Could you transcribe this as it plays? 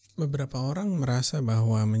Beberapa orang merasa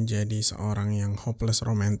bahwa menjadi seorang yang hopeless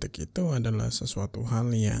romantic itu adalah sesuatu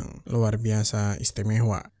hal yang luar biasa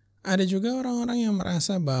istimewa. Ada juga orang-orang yang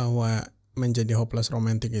merasa bahwa menjadi hopeless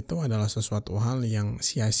romantic itu adalah sesuatu hal yang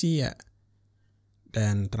sia-sia.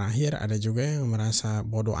 Dan terakhir ada juga yang merasa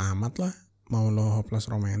bodoh amat lah, mau lo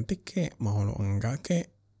hopeless romantic kek, mau lo enggak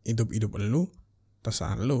kek, hidup-hidup lu,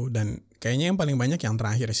 terserah lu. Dan kayaknya yang paling banyak yang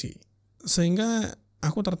terakhir sih. Sehingga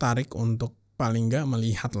aku tertarik untuk paling nggak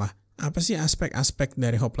melihat lah, apa sih aspek-aspek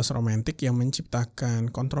dari hopeless romantic yang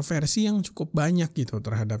menciptakan kontroversi yang cukup banyak gitu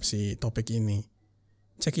terhadap si topik ini.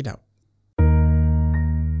 Check it out.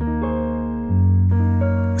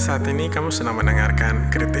 Saat ini kamu sedang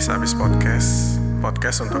mendengarkan Kritis Abis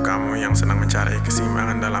Podcast untuk kamu yang sedang mencari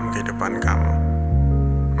keseimbangan dalam kehidupan kamu.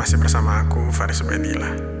 Masih bersama aku, Faris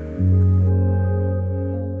Ubedillah.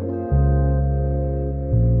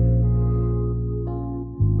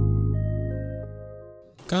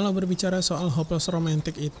 Kalau berbicara soal hopeless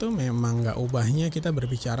romantic itu memang gak ubahnya kita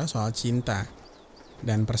berbicara soal cinta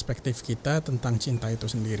dan perspektif kita tentang cinta itu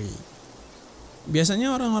sendiri.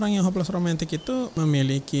 Biasanya orang-orang yang hopeless romantic itu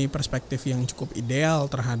memiliki perspektif yang cukup ideal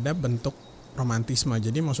terhadap bentuk romantisme.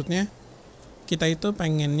 Jadi maksudnya kita itu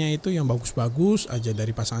pengennya itu yang bagus-bagus aja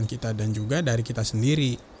dari pasangan kita dan juga dari kita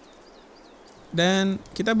sendiri. Dan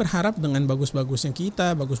kita berharap dengan bagus-bagusnya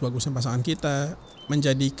kita, bagus-bagusnya pasangan kita,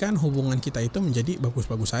 menjadikan hubungan kita itu menjadi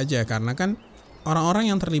bagus-bagus saja. Karena kan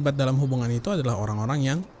orang-orang yang terlibat dalam hubungan itu adalah orang-orang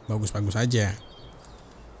yang bagus-bagus saja.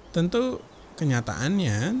 Tentu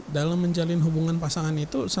kenyataannya dalam menjalin hubungan pasangan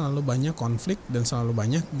itu selalu banyak konflik dan selalu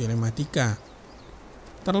banyak dilematika.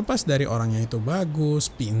 Terlepas dari orangnya itu bagus,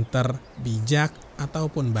 pinter, bijak,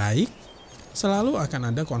 ataupun baik, selalu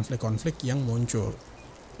akan ada konflik-konflik yang muncul.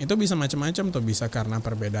 Itu bisa macam-macam tuh, bisa karena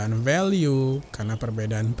perbedaan value, karena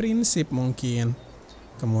perbedaan prinsip mungkin,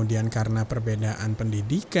 kemudian karena perbedaan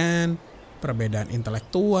pendidikan, perbedaan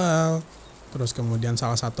intelektual, terus kemudian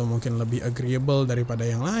salah satu mungkin lebih agreeable daripada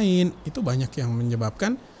yang lain. Itu banyak yang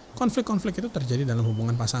menyebabkan konflik-konflik itu terjadi dalam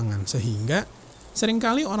hubungan pasangan, sehingga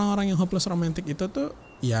seringkali orang-orang yang hopeless romantic itu tuh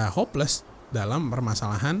ya hopeless dalam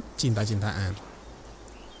permasalahan cinta-cintaan.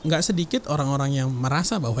 Nggak sedikit orang-orang yang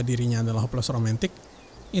merasa bahwa dirinya adalah hopeless romantic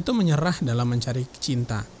itu menyerah dalam mencari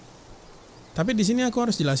cinta. Tapi di sini aku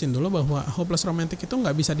harus jelasin dulu bahwa hopeless romantic itu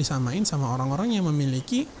nggak bisa disamain sama orang-orang yang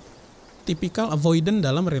memiliki tipikal avoidant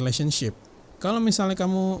dalam relationship. Kalau misalnya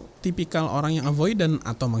kamu tipikal orang yang avoidant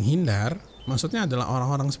atau menghindar, maksudnya adalah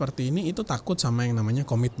orang-orang seperti ini itu takut sama yang namanya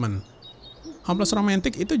komitmen. Hopeless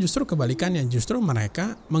romantic itu justru kebalikannya, justru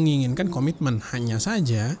mereka menginginkan komitmen. Hanya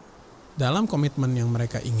saja dalam komitmen yang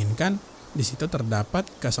mereka inginkan, di situ terdapat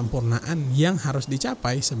kesempurnaan yang harus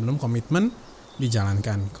dicapai sebelum komitmen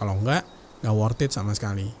dijalankan. Kalau enggak worth it sama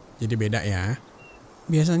sekali. Jadi beda ya.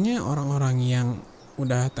 Biasanya orang-orang yang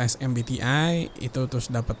udah tes MBTI itu terus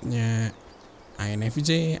dapatnya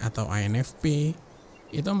INFJ atau INFP,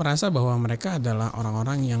 itu merasa bahwa mereka adalah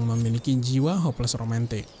orang-orang yang memiliki jiwa hopeless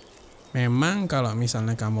romantic. Memang kalau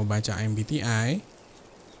misalnya kamu baca MBTI,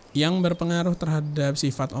 yang berpengaruh terhadap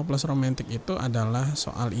sifat hopeless romantic itu adalah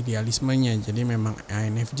soal idealismenya. Jadi memang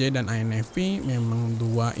INFJ dan INFP memang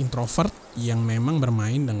dua introvert yang memang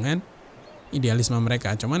bermain dengan idealisme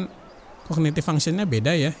mereka. Cuman cognitive functionnya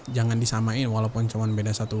beda ya, jangan disamain walaupun cuman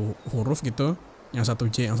beda satu huruf gitu, yang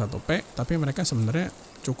satu J, yang satu P, tapi mereka sebenarnya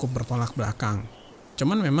cukup bertolak belakang.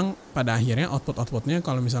 Cuman memang pada akhirnya output-outputnya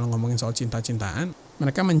kalau misalnya ngomongin soal cinta-cintaan,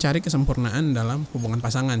 mereka mencari kesempurnaan dalam hubungan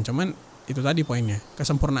pasangan. Cuman itu tadi poinnya,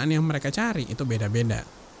 kesempurnaan yang mereka cari itu beda-beda.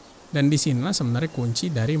 Dan disinilah sebenarnya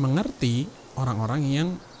kunci dari mengerti orang-orang yang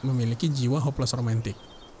memiliki jiwa hopeless romantic.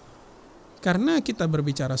 Karena kita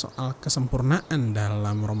berbicara soal kesempurnaan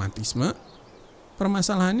dalam romantisme,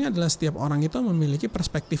 permasalahannya adalah setiap orang itu memiliki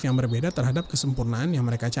perspektif yang berbeda terhadap kesempurnaan yang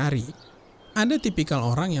mereka cari. Ada tipikal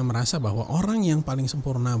orang yang merasa bahwa orang yang paling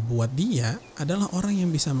sempurna buat dia adalah orang yang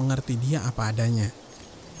bisa mengerti dia apa adanya.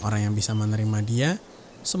 Orang yang bisa menerima dia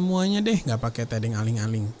semuanya deh, gak pakai tedeng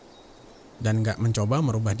aling-aling, dan gak mencoba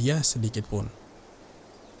merubah dia sedikit pun.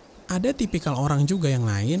 Ada tipikal orang juga yang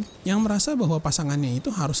lain yang merasa bahwa pasangannya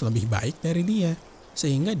itu harus lebih baik dari dia,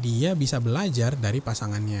 sehingga dia bisa belajar dari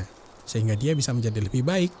pasangannya, sehingga dia bisa menjadi lebih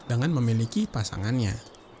baik dengan memiliki pasangannya.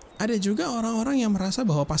 Ada juga orang-orang yang merasa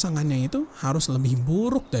bahwa pasangannya itu harus lebih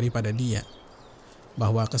buruk daripada dia,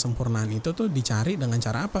 bahwa kesempurnaan itu tuh dicari dengan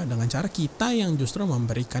cara apa? Dengan cara kita yang justru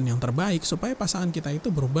memberikan yang terbaik supaya pasangan kita itu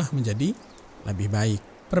berubah menjadi lebih baik.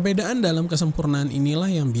 Perbedaan dalam kesempurnaan inilah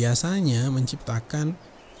yang biasanya menciptakan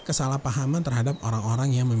kesalahpahaman terhadap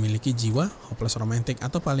orang-orang yang memiliki jiwa hopeless romantic,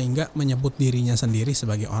 atau paling enggak menyebut dirinya sendiri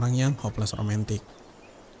sebagai orang yang hopeless romantic.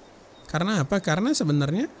 Karena apa? Karena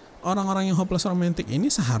sebenarnya orang-orang yang hopeless romantic ini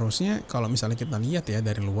seharusnya kalau misalnya kita lihat ya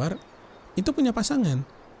dari luar, itu punya pasangan,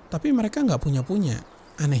 tapi mereka nggak punya-punya.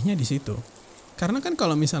 Anehnya di situ. Karena kan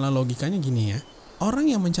kalau misalnya logikanya gini ya, orang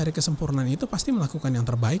yang mencari kesempurnaan itu pasti melakukan yang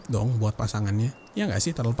terbaik dong buat pasangannya. Ya nggak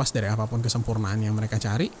sih, terlepas dari apapun kesempurnaan yang mereka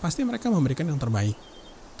cari, pasti mereka memberikan yang terbaik.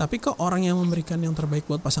 Tapi kok orang yang memberikan yang terbaik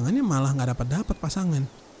buat pasangannya malah nggak dapat pasangan?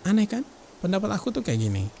 Aneh kan? Pendapat aku tuh kayak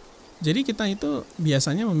gini. Jadi kita itu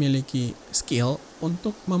biasanya memiliki skill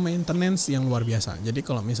untuk memaintenance yang luar biasa. Jadi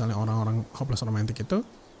kalau misalnya orang-orang hopeless romantic itu,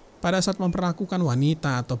 pada saat memperlakukan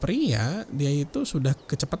wanita atau pria, dia itu sudah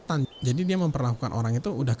kecepatan. Jadi dia memperlakukan orang itu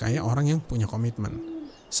udah kayak orang yang punya komitmen.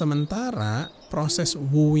 Sementara proses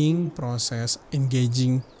wooing, proses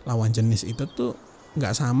engaging lawan jenis itu tuh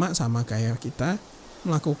nggak sama kayak kita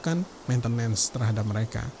melakukan maintenance terhadap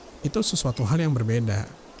mereka. Itu sesuatu hal yang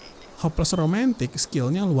berbeda. Hopeless romantic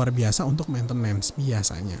skillnya luar biasa untuk maintenance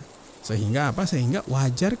biasanya. Sehingga apa? Sehingga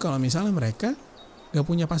wajar kalau misalnya mereka gak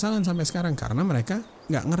punya pasangan sampai sekarang. Karena mereka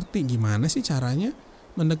gak ngerti gimana sih caranya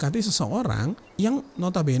mendekati seseorang yang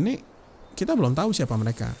notabene kita belum tahu siapa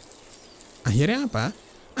mereka. Akhirnya apa?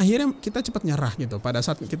 Akhirnya kita cepat nyerah gitu. Pada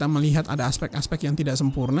saat kita melihat ada aspek-aspek yang tidak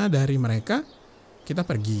sempurna dari mereka, kita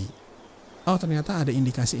pergi. Oh ternyata ada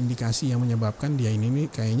indikasi-indikasi yang menyebabkan dia ini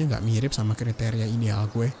kayaknya gak mirip sama kriteria ideal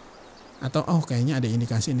gue. Atau kayaknya ada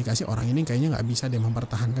indikasi-indikasi orang ini kayaknya gak bisa dia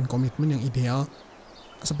mempertahankan komitmen yang ideal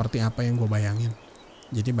seperti apa yang gue bayangin.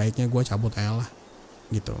 Jadi baiknya gue cabut aja lah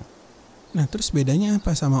gitu. Nah terus bedanya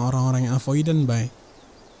apa sama orang-orang yang avoidant, Bay?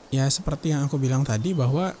 Ya seperti yang aku bilang tadi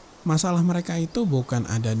bahwa masalah mereka itu bukan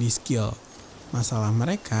ada di skill. Masalah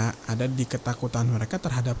mereka ada di ketakutan mereka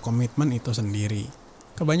terhadap komitmen itu sendiri.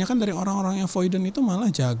 Kebanyakan dari orang-orang yang avoidant itu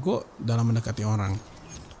malah jago dalam mendekati orang.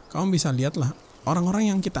 Kamu bisa lihatlah,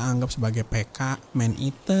 orang-orang yang kita anggap sebagai PK, man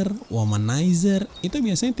eater, womanizer, itu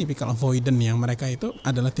biasanya tipikal avoidant yang mereka itu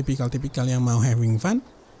adalah tipikal-tipikal yang mau having fun,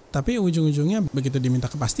 tapi ujung-ujungnya begitu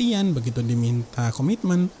diminta kepastian, begitu diminta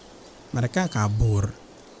komitmen, mereka kabur.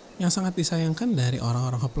 Yang sangat disayangkan dari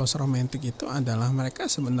orang-orang hopeless romantic itu adalah mereka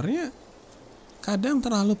sebenarnya kadang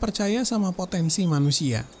terlalu percaya sama potensi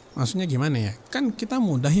manusia. Maksudnya gimana ya? Kan kita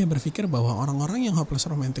mudah ya berpikir bahwa orang-orang yang hopeless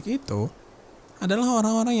romantic itu adalah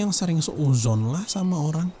orang-orang yang sering seuzon lah sama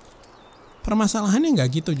orang. Permasalahannya nggak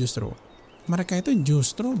gitu justru. Mereka itu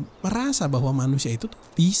justru merasa bahwa manusia itu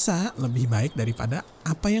bisa lebih baik daripada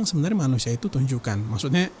apa yang sebenarnya manusia itu tunjukkan.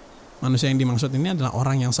 Maksudnya manusia yang dimaksud ini adalah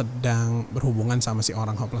orang yang sedang berhubungan sama si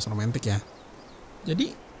orang hopeless romantic ya.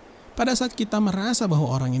 Jadi pada saat kita merasa bahwa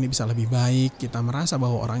orang ini bisa lebih baik, kita merasa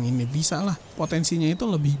bahwa orang ini bisa lah potensinya itu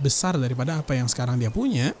lebih besar daripada apa yang sekarang dia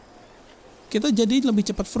punya, kita jadi lebih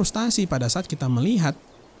cepat frustasi pada saat kita melihat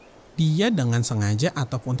dia dengan sengaja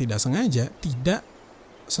ataupun tidak sengaja tidak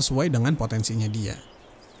sesuai dengan potensinya dia.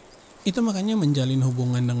 Itu makanya menjalin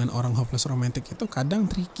hubungan dengan orang hopeless romantic itu kadang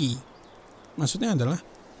tricky. Maksudnya adalah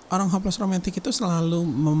orang hopeless romantic itu selalu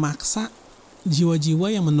memaksa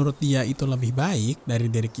jiwa-jiwa yang menurut dia itu lebih baik dari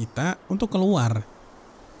diri kita untuk keluar.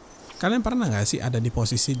 Kalian pernah gak sih ada di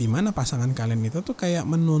posisi di mana pasangan kalian itu tuh kayak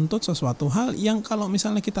menuntut sesuatu hal yang kalau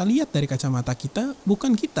misalnya kita lihat dari kacamata kita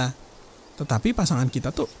bukan kita, tetapi pasangan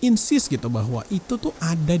kita tuh insist gitu bahwa itu tuh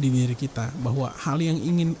ada di diri kita, bahwa hal yang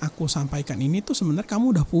ingin aku sampaikan ini tuh sebenarnya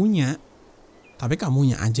kamu udah punya, tapi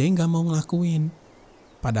kamunya aja yang gak mau ngelakuin.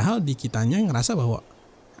 Padahal di kitanya ngerasa bahwa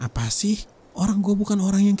apa sih, orang gue bukan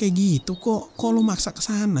orang yang kayak gitu kok lu maksa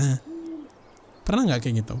kesana. Pernah gak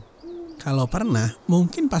kayak gitu? Kalau pernah,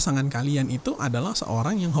 mungkin pasangan kalian itu adalah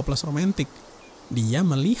seorang yang hopeless romantic. Dia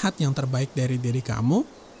melihat yang terbaik dari diri kamu,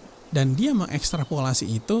 dan dia mengekstrapolasi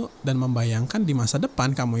itu dan membayangkan di masa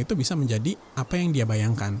depan kamu itu bisa menjadi apa yang dia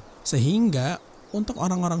bayangkan. Sehingga untuk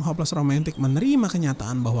orang-orang hopeless romantic menerima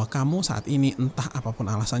kenyataan bahwa kamu saat ini entah apapun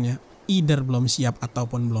alasannya, either belum siap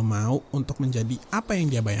ataupun belum mau untuk menjadi apa yang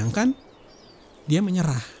dia bayangkan, dia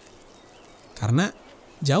menyerah. Karena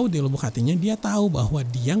jauh di lubuk hatinya dia tahu bahwa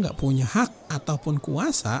dia gak punya hak ataupun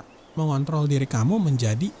kuasa mengontrol diri kamu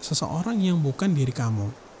menjadi seseorang yang bukan diri kamu.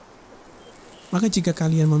 Maka jika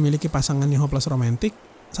kalian memiliki pasangan yang hopeless romantic,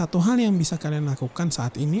 satu hal yang bisa kalian lakukan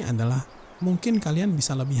saat ini adalah mungkin kalian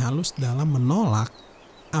bisa lebih halus dalam menolak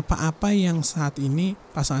apa-apa yang saat ini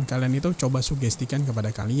pasangan kalian itu coba sugestikan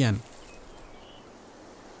kepada kalian.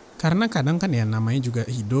 Karena kadang kan ya namanya juga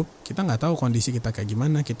hidup, kita nggak tahu kondisi kita kayak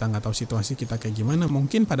gimana, kita nggak tahu situasi kita kayak gimana.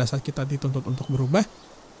 Mungkin pada saat kita dituntut untuk berubah,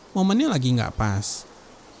 momennya lagi nggak pas,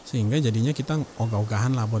 sehingga jadinya kita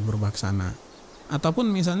ogah-ogahan lah buat berubah ke sana.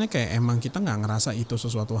 Ataupun misalnya kayak emang kita nggak ngerasa itu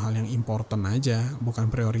sesuatu hal yang important aja,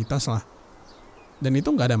 bukan prioritas lah. Dan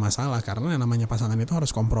itu nggak ada masalah karena namanya pasangan itu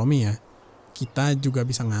harus kompromi ya. kita juga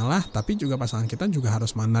bisa ngalah, tapi juga pasangan kita juga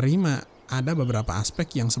harus menerima ada beberapa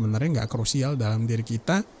aspek yang sebenarnya nggak krusial dalam diri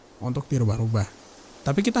kita untuk dirubah-rubah.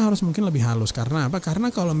 Tapi kita harus mungkin lebih halus. Karena apa? Karena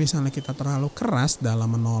kalau misalnya kita terlalu keras dalam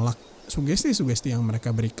menolak sugesti-sugesti yang mereka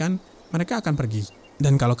berikan, mereka akan pergi.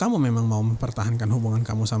 Dan kalau kamu memang mau mempertahankan hubungan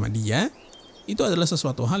kamu sama dia, itu adalah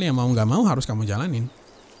sesuatu hal yang mau nggak mau harus kamu jalanin.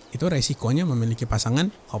 Itu resikonya memiliki pasangan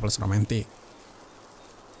hopeless romantic.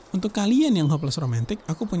 Untuk kalian yang hopeless romantic,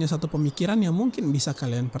 aku punya satu pemikiran yang mungkin bisa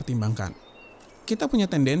kalian pertimbangkan. Kita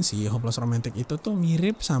punya tendensi hopeless romantic itu tuh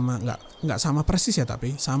mirip sama, nggak sama persis ya,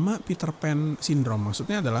 tapi sama Peter Pan syndrome.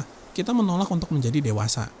 Maksudnya adalah kita menolak untuk menjadi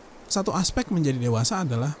dewasa. Satu aspek menjadi dewasa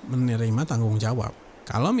adalah menerima tanggung jawab.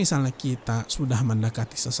 Kalau misalnya kita sudah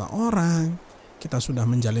mendekati seseorang, kita sudah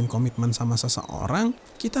menjalin komitmen sama seseorang,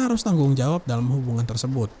 kita harus tanggung jawab dalam hubungan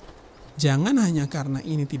tersebut. Jangan hanya karena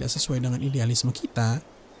ini tidak sesuai dengan idealisme kita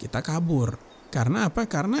kabur. Karena apa?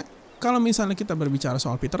 Karena kalau misalnya kita berbicara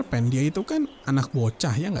soal Peter Pan, dia itu kan anak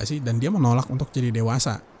bocah ya nggak sih? Dan dia menolak untuk jadi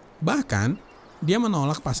dewasa. Bahkan, dia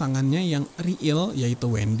menolak pasangannya yang real, yaitu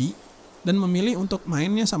Wendy, dan memilih untuk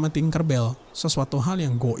mainnya sama Tinkerbell, sesuatu hal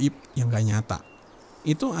yang goib, yang gak nyata.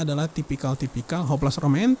 Itu adalah tipikal hopeless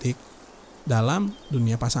romantic dalam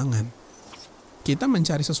dunia pasangan. Kita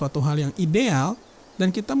mencari sesuatu hal yang ideal, dan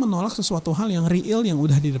kita menolak sesuatu hal yang real yang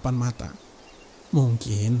udah di depan mata.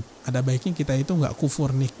 Mungkin ada baiknya kita itu gak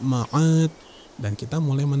kufur nikmat dan kita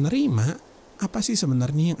mulai menerima apa sih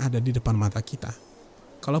sebenarnya yang ada di depan mata kita.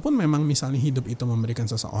 Kalaupun memang misalnya hidup itu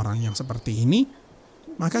memberikan seseorang yang seperti ini,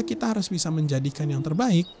 maka kita harus bisa menjadikan yang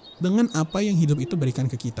terbaik dengan apa yang hidup itu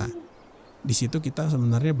berikan ke kita. Di situ kita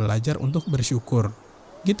sebenarnya belajar untuk bersyukur.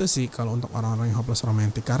 Gitu sih kalau untuk orang-orang yang hopeless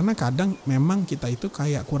romantic. Karena kadang memang kita itu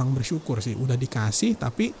kayak kurang bersyukur sih. Udah dikasih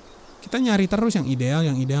tapi kita nyari terus yang ideal,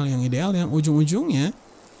 yang ujung-ujungnya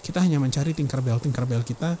kita hanya mencari Tinkerbell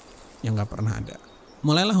kita yang gak pernah ada.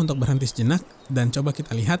 Mulailah untuk berhenti sejenak dan coba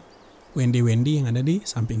kita lihat Wendy yang ada di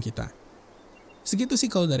samping kita. Segitu sih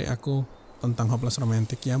kalau dari aku tentang hopeless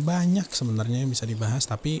romantic ya. Banyak sebenarnya yang bisa dibahas,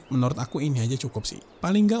 tapi menurut aku ini aja cukup sih.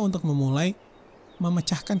 Paling gak untuk memulai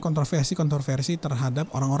memecahkan kontroversi terhadap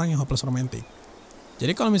orang-orang yang hopeless romantic.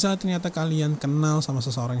 Jadi kalau misalnya ternyata kalian kenal sama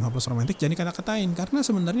seseorang yang hopeless romantic, jangan kata-katain. Karena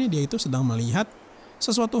sebenarnya dia itu sedang melihat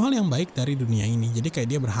sesuatu hal yang baik dari dunia ini. Jadi kayak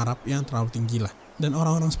dia berharap yang terlalu tinggi lah. Dan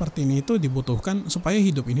orang-orang seperti ini itu dibutuhkan supaya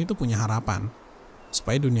hidup ini tuh punya harapan.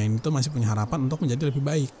 Supaya dunia ini tuh masih punya harapan untuk menjadi lebih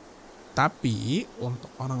baik. Tapi untuk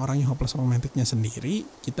orang-orang yang hopeless romanticnya sendiri,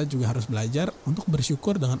 kita juga harus belajar untuk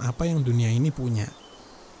bersyukur dengan apa yang dunia ini punya.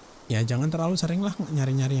 Ya jangan terlalu sering lah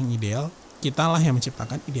nyari-nyari yang ideal. Kitalah yang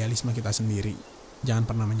menciptakan idealisme kita sendiri. Jangan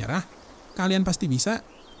pernah menyerah, kalian pasti bisa.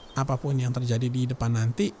 Apapun yang terjadi di depan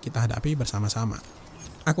nanti, kita hadapi bersama-sama.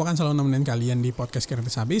 Aku akan selalu nemenin kalian di podcast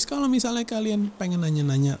Kritis Habis. Kalau misalnya kalian pengen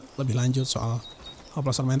nanya-nanya lebih lanjut soal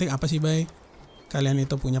hopeless romantic, apa sih Bay? Kalian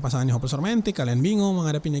itu punya pasangannya hopeless romantic, kalian bingung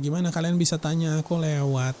menghadapinya gimana, kalian bisa tanya aku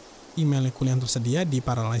lewat email kuliah yang tersedia di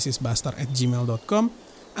paralysisbastard@gmail.com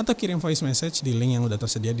atau kirim voice message di link yang udah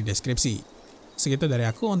tersedia di deskripsi. Segitu dari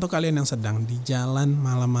aku. Untuk kalian yang sedang di jalan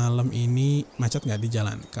malam-malam ini, macet gak di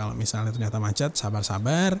jalan? Kalau misalnya ternyata macet,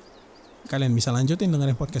 sabar-sabar. Kalian bisa lanjutin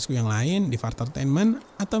dengerin podcastku yang lain di Fartertainment.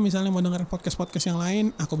 Atau misalnya mau dengerin podcast-podcast yang lain,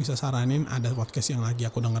 aku bisa saranin ada podcast yang lagi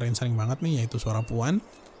aku dengerin sering banget nih, yaitu Suara Puan.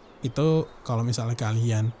 Itu kalau misalnya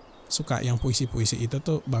kalian suka yang puisi-puisi itu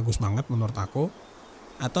tuh bagus banget menurut aku.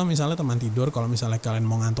 Atau misalnya teman tidur, kalau misalnya kalian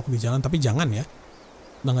mau ngantuk di jalan, tapi jangan ya.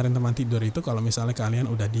 Dengerin teman tidur itu kalau misalnya kalian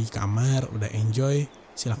udah di kamar, udah enjoy,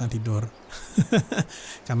 silakan tidur.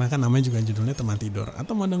 Karena kan namanya juga judulnya teman tidur.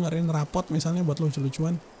 Atau mau dengerin rapot misalnya buat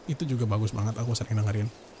lucu-lucuan, itu juga bagus banget, aku sering dengerin.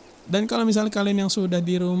 Dan kalau misalnya kalian yang sudah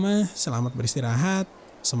di rumah, selamat beristirahat.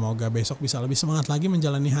 Semoga besok bisa lebih semangat lagi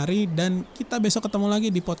menjalani hari. Dan kita besok ketemu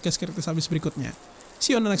lagi di podcast Kritis Habis berikutnya.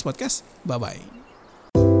 See you on the next podcast. Bye-bye.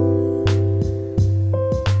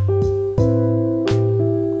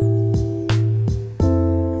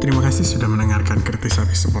 Terima kasih sudah mendengarkan Kritis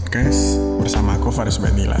Habis Podcast bersama aku Faris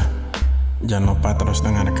Bandila. Jangan lupa terus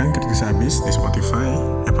dengarkan Kritis Habis di Spotify,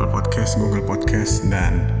 Apple Podcast, Google Podcast,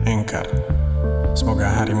 dan Anchor. Semoga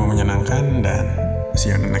harimu menyenangkan dan see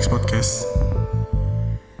you on the next podcast.